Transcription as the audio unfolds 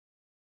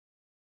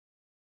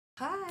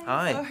Hi.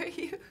 Hi. How are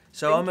you?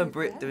 So I'm a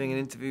Brit doing an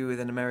interview with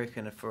an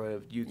American for a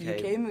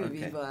UK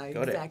movie. Okay.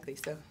 Exactly.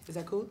 So is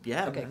that cool?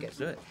 Yeah. Okay, Let's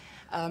good.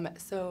 do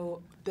it.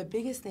 So the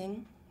biggest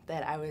thing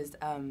that I was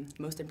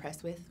most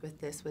impressed with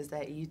this was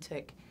that you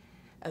took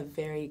a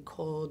very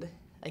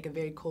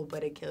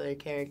cold-blooded killer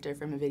character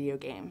from a video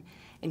game,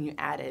 and you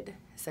added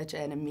such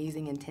an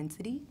amazing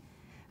intensity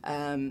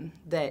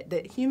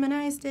that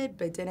humanized it,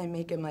 but didn't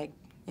make him like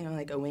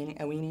a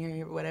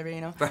weenie or whatever,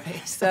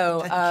 Right.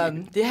 So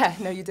yeah,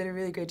 no, you did a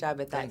really great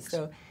job at that. Thanks.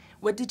 So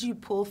what did you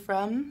pull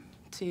from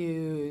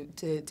to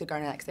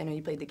garner that? Because I know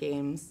you played the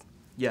games.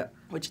 Yeah.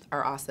 Which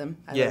are awesome.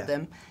 I Yeah. love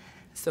them.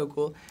 So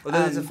cool. Well,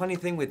 there's a funny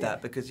thing with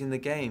that, because in the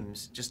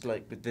games, just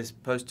like with this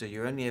poster,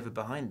 you're only ever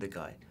behind the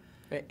guy.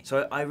 Right.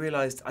 So I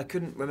realised I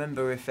couldn't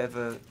remember if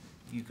ever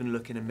you can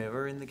look in a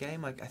mirror in the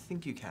game. I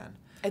think you can.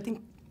 I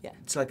think, yeah.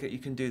 It's like you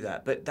can do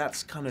that, but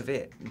that's kind of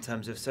it in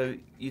terms of, so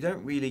you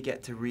don't really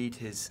get to read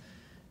his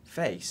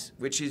face,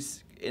 which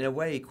is in a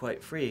way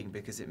quite freeing,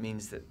 because it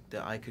means that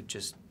I could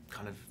just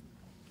kind of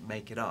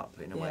make it up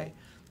in a way.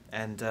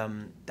 And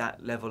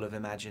that level of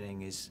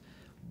imagining is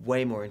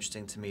way more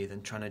interesting to me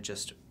than trying to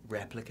just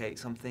replicate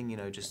something,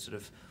 just sort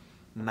of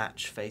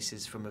match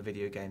faces from a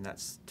video game.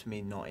 That's, to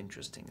me, not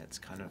interesting. It's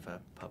kind of a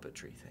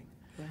puppetry thing.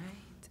 Right.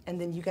 And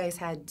then you guys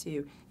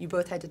you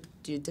both had to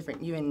do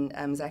different, you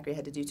and Zachary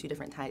had to do 2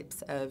 different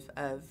types of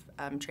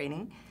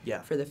training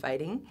for the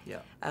fighting.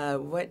 Yeah.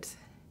 What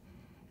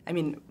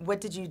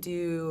did you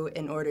do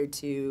in order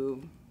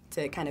to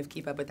kind of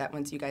keep up with that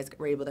once you guys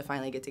were able to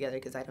finally get together?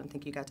 Because I don't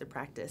think you got to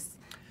practice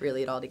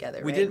really at all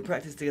together, We right? didn't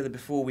practice together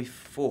before we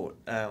fought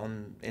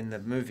in the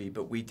movie,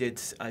 but we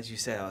did, as you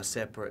say, our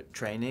separate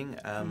training,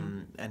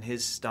 and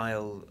his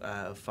style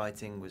of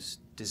fighting was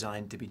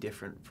designed to be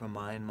different from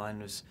mine.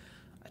 Mine was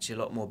actually a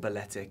lot more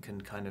balletic,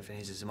 and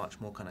his is much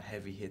more kind of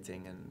heavy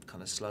hitting and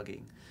kind of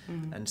slugging.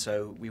 And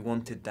so we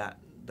wanted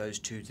those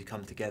two to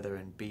come together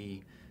and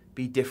be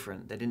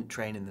different. They didn't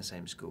train in the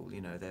same school,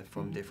 they're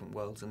from different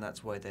worlds, and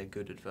that's why they're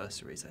good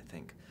adversaries, I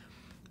think.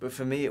 But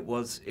for me, it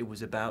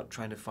was about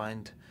trying to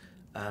find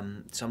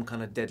some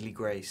kind of deadly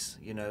grace,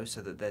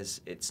 so that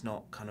it's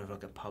not kind of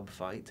like a pub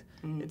fight.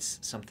 It's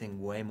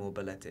something way more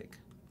balletic.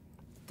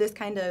 This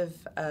kind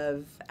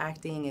of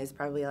acting is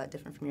probably a lot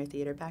different from your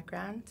theater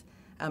background.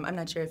 I'm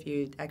not sure if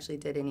you actually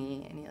did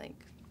any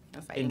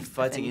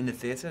fighting. In the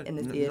theater? In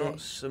the theater.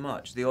 Not so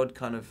much. The odd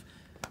kind of,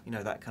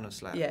 that kind of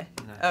slap. Yeah.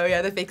 Oh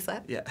yeah, the fake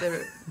slap. Yeah.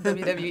 The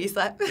WWE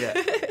slap. Yeah.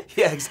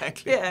 Yeah,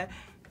 exactly. Yeah.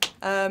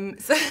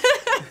 So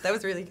that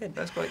was really good.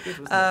 That's quite good,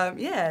 wasn't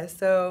it? Yeah.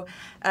 So,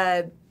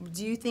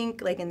 do you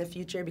think, like in the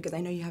future, because I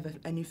know you have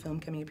a new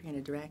film coming up, you're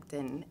going to direct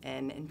and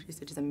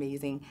produce, which is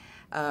amazing.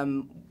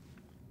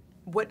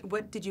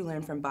 What did you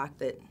learn from Bach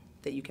that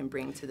you can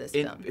bring to this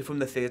film? From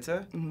the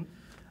theater?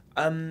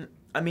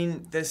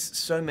 There's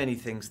so many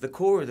things. The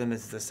core of them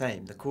is the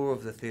same. The core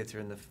of the theater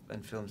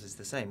and films is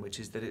the same, which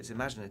is that it's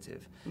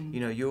imaginative.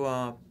 You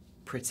are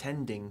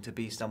pretending to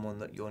be someone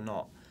that you're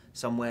not,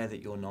 somewhere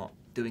that you're not,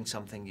 doing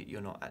something that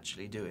you're not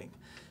actually doing.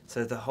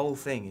 So the whole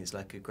thing is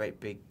like a great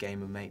big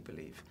game of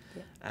make-believe.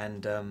 Yeah.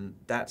 And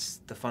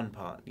that's the fun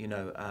part,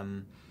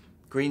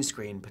 Green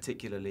screen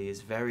particularly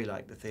is very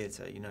like the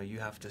theatre. You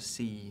have to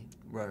see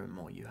Rome,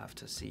 or you have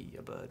to see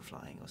a bird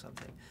flying or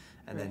something,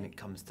 and then it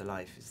comes to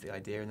life is the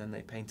idea, and then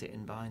they paint it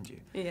in behind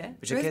you. Yeah,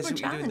 which it's more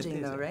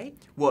challenging though, right?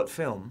 What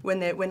film?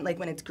 When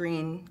it's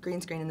green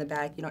screen in the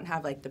back, you don't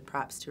have like the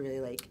props to really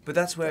like. But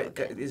that's where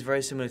it is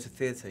very similar to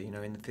theatre.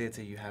 In the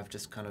theatre you have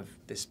just kind of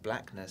this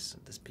blackness,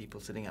 there's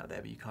people sitting out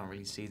there, but you can't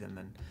really see them,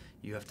 and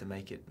you have to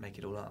make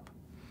it all up.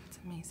 It's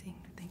amazing.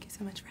 Thank you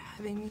so much for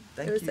having me.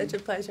 Thank you. It was such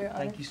a pleasure.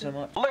 Thank you so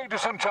much.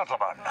 Ladies and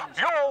gentlemen,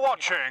 you're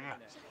watching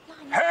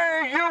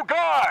Hey You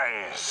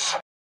Guys!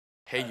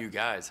 Hey You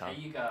Guys, huh?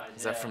 Hey You Guys.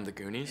 Is that from the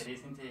Goonies? It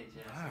is indeed,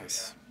 yes.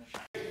 Nice.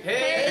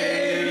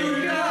 Hey!